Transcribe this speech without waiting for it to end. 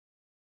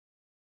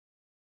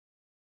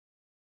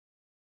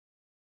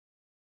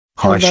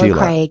Hi Hello,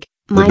 Sheila. Craig.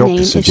 The My name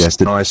doctor is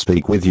suggested I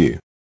speak with you.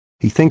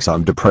 He thinks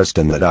I'm depressed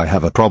and that I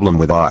have a problem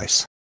with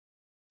ICE.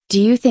 Do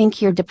you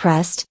think you're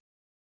depressed?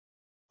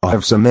 I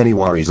have so many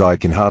worries I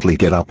can hardly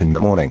get up in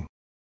the morning.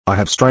 I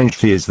have strange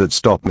fears that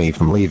stop me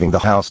from leaving the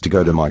house to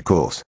go to my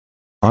course.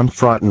 I'm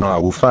frightened I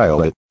will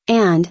fail it.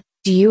 And,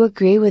 do you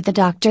agree with the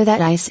doctor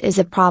that ICE is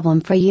a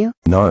problem for you?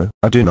 No,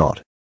 I do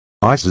not.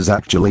 ICE is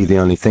actually the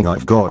only thing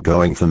I've got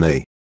going for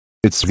me.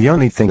 It's the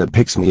only thing that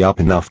picks me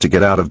up enough to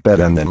get out of bed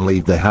and then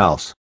leave the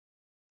house.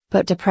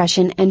 But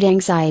depression and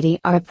anxiety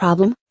are a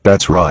problem?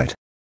 That's right.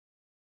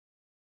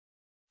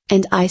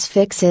 And ICE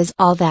fixes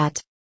all that.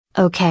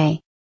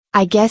 Okay.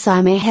 I guess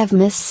I may have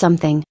missed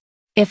something.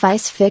 If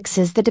ICE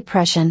fixes the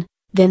depression,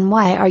 then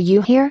why are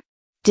you here?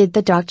 Did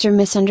the doctor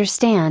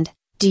misunderstand,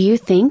 do you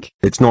think?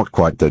 It's not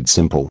quite that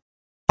simple.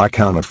 I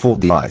can't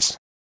afford the ICE.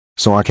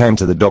 So I came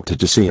to the doctor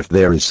to see if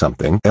there is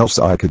something else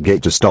I could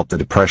get to stop the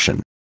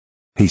depression.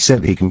 He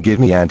said he can give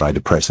me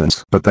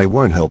antidepressants, but they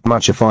won't help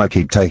much if I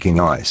keep taking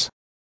ICE.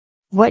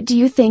 What do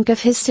you think of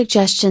his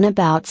suggestion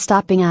about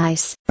stopping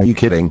ICE? Are you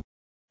kidding?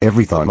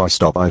 Every time I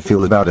stop I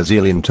feel about a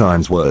zillion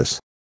times worse.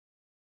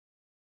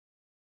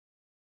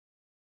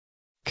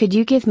 Could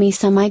you give me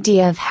some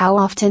idea of how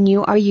often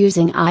you are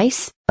using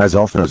ICE? As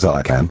often as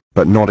I can,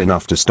 but not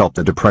enough to stop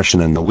the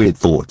depression and the weird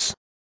thoughts.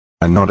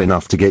 And not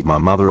enough to get my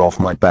mother off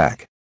my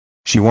back.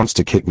 She wants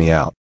to kick me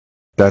out.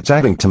 That's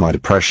adding to my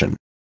depression.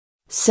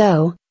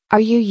 So, are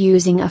you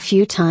using a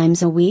few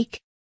times a week?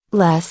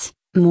 Less,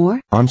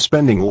 more? I'm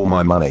spending all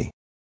my money.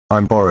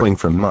 I'm borrowing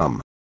from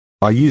Mum.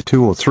 I use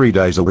 2 or 3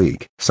 days a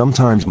week,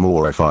 sometimes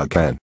more if I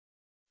can.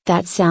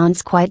 That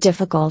sounds quite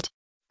difficult.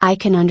 I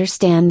can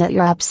understand that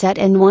you're upset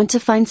and want to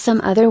find some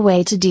other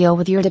way to deal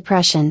with your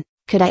depression.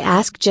 Could I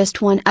ask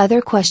just one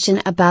other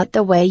question about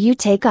the way you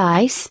take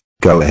ICE?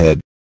 Go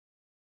ahead.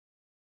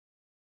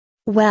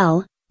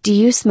 Well, do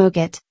you smoke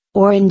it,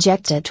 or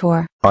inject it,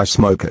 or? I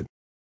smoke it.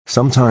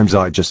 Sometimes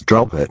I just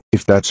drop it,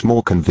 if that's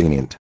more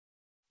convenient.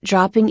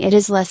 Dropping it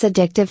is less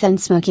addictive than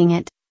smoking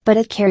it, but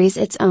it carries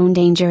its own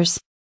dangers.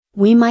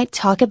 We might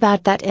talk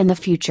about that in the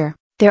future.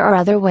 There are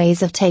other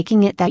ways of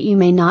taking it that you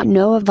may not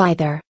know of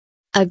either.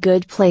 A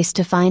good place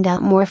to find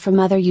out more from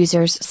other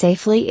users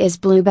safely is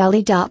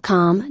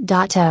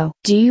bluebelly.com.o.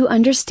 Do you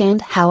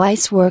understand how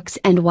ICE works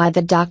and why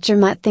the doctor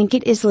might think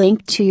it is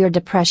linked to your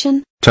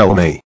depression? Tell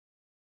me.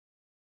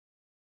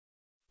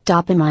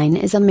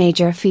 Dopamine is a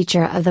major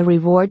feature of the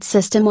reward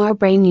system our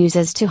brain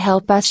uses to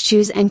help us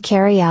choose and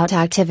carry out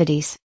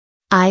activities.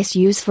 ICE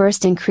use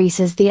first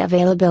increases the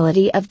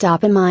availability of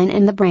dopamine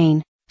in the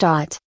brain,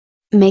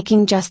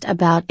 making just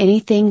about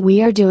anything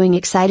we are doing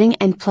exciting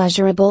and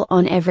pleasurable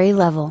on every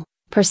level,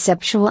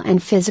 perceptual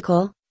and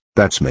physical.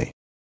 That's me.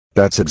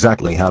 That's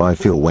exactly how I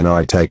feel when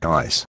I take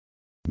ICE.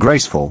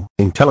 Graceful,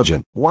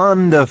 intelligent,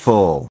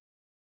 wonderful.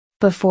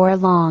 Before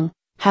long,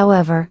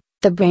 however,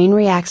 the brain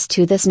reacts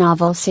to this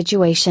novel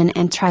situation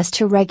and tries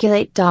to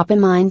regulate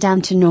dopamine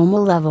down to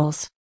normal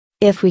levels.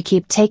 If we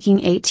keep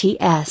taking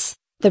ATS,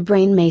 the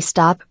brain may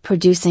stop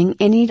producing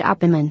any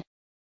dopamine.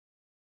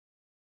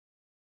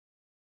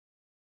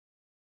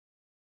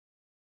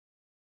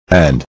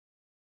 And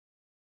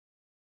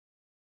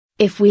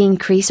if we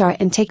increase our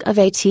intake of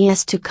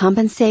ATS to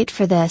compensate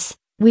for this,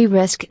 we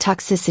risk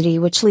toxicity,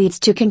 which leads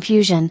to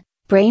confusion,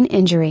 brain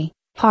injury,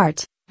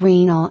 heart,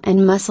 renal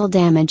and muscle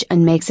damage,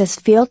 and makes us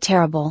feel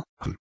terrible.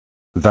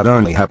 That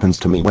only happens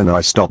to me when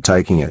I stop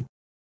taking it.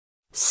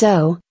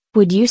 So,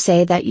 would you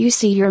say that you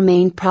see your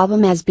main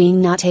problem as being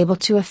not able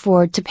to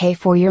afford to pay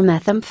for your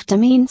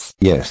methamphetamines?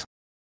 Yes.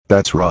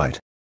 That's right.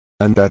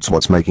 And that's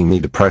what's making me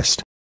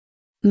depressed.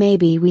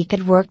 Maybe we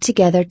could work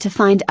together to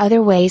find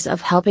other ways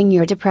of helping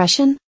your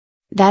depression?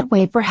 That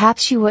way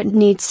perhaps you wouldn't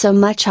need so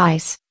much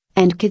ICE,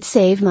 and could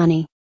save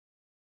money.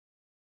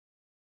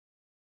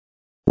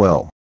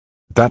 Well,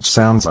 that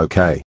sounds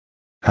okay.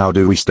 How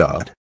do we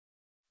start?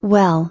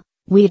 Well,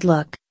 we'd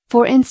look,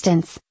 for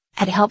instance,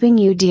 at helping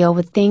you deal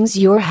with things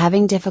you're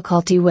having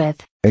difficulty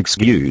with.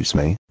 Excuse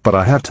me, but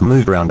I have to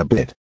move around a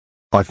bit.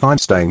 I find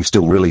staying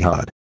still really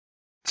hard.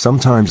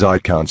 Sometimes I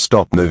can't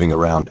stop moving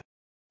around.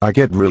 I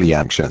get really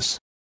anxious.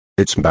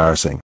 It's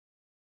embarrassing.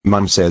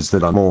 Mum says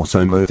that I'm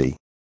also moody.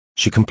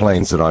 She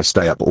complains that I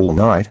stay up all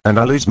night and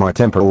I lose my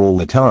temper all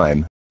the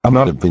time. I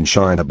might have been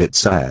shy and a bit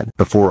sad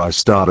before I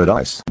started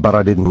ICE, but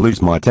I didn't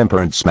lose my temper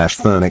and smash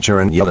furniture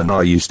and yell, and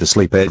I used to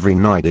sleep every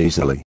night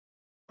easily.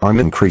 I'm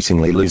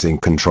increasingly losing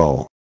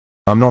control.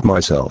 I'm not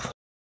myself.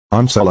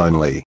 I'm so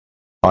lonely.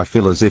 I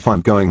feel as if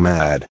I'm going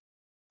mad.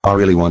 I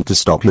really want to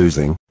stop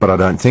losing, but I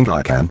don't think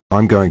I can.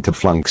 I'm going to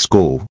flunk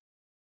school.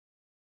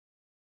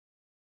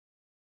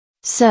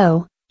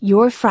 So,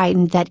 you're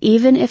frightened that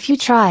even if you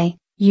try,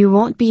 you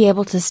won't be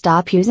able to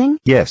stop using?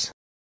 Yes.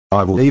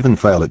 I will even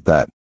fail at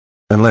that.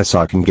 Unless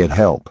I can get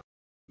help.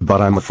 But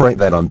I'm afraid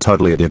that I'm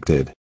totally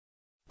addicted.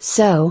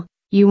 So,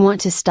 you want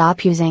to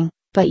stop using,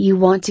 but you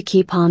want to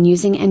keep on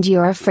using, and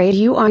you're afraid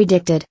you are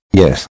addicted.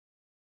 Yes.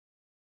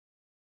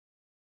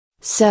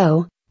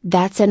 So,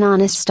 that's an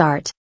honest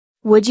start.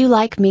 Would you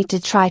like me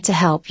to try to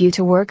help you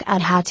to work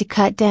out how to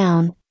cut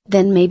down,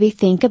 then maybe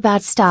think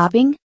about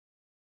stopping?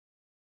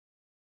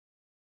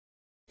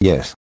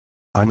 Yes.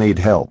 I need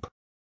help.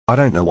 I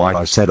don't know why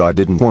I said I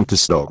didn't want to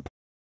stop.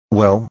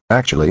 Well,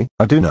 actually,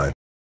 I do know.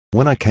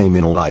 When I came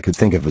in, all I could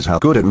think of was how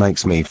good it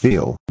makes me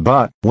feel,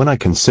 but when I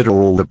consider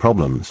all the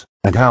problems,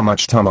 and how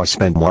much time I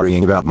spent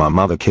worrying about my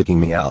mother kicking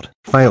me out,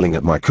 failing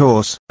at my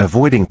course,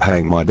 avoiding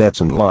paying my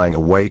debts and lying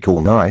awake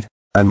all night,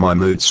 and my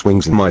mood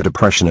swings and my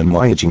depression and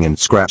my itching and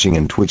scratching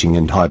and twitching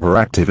and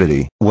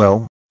hyperactivity,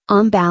 well,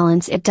 on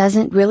balance it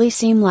doesn't really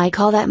seem like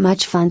all that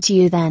much fun to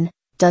you then,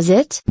 does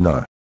it?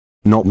 no.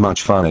 Not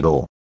much fun at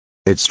all.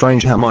 It's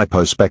strange how my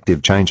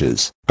perspective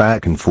changes,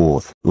 back and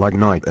forth, like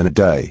night and a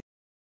day.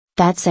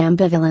 That's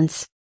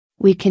ambivalence.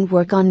 We can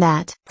work on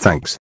that.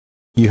 Thanks.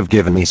 You have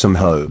given me some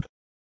hope.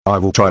 I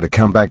will try to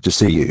come back to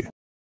see you.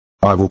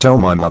 I will tell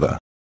my mother.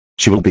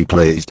 She will be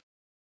pleased.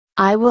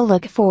 I will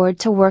look forward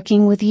to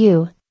working with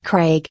you,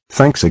 Craig.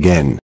 Thanks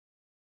again.